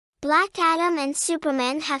Black Adam and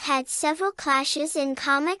Superman have had several clashes in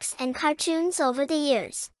comics and cartoons over the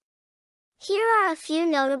years. Here are a few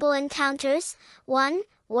notable encounters. 1.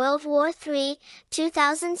 World War III,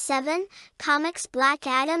 2007, comics. Black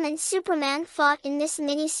Adam and Superman fought in this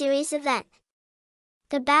miniseries event.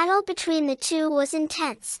 The battle between the two was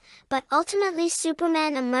intense, but ultimately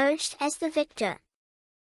Superman emerged as the victor.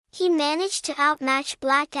 He managed to outmatch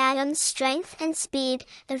Black Adam's strength and speed,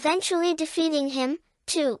 eventually defeating him.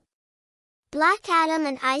 2. Black Adam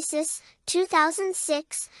and Isis,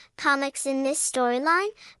 2006, comics. In this storyline,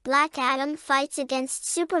 Black Adam fights against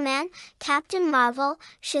Superman, Captain Marvel,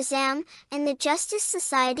 Shazam, and the Justice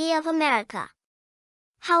Society of America.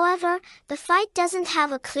 However, the fight doesn't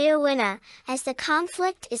have a clear winner, as the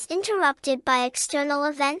conflict is interrupted by external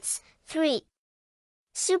events. 3.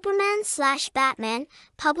 Superman/Batman,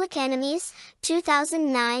 Public Enemies,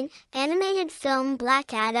 2009, animated film.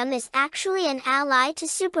 Black Adam is actually an ally to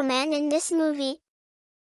Superman in this movie,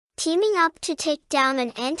 teaming up to take down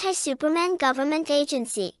an anti-Superman government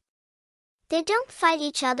agency. They don't fight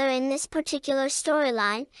each other in this particular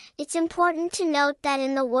storyline. It's important to note that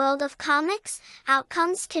in the world of comics,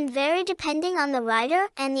 outcomes can vary depending on the writer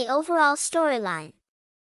and the overall storyline.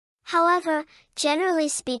 However, generally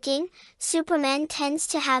speaking, Superman tends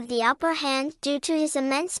to have the upper hand due to his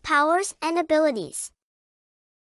immense powers and abilities.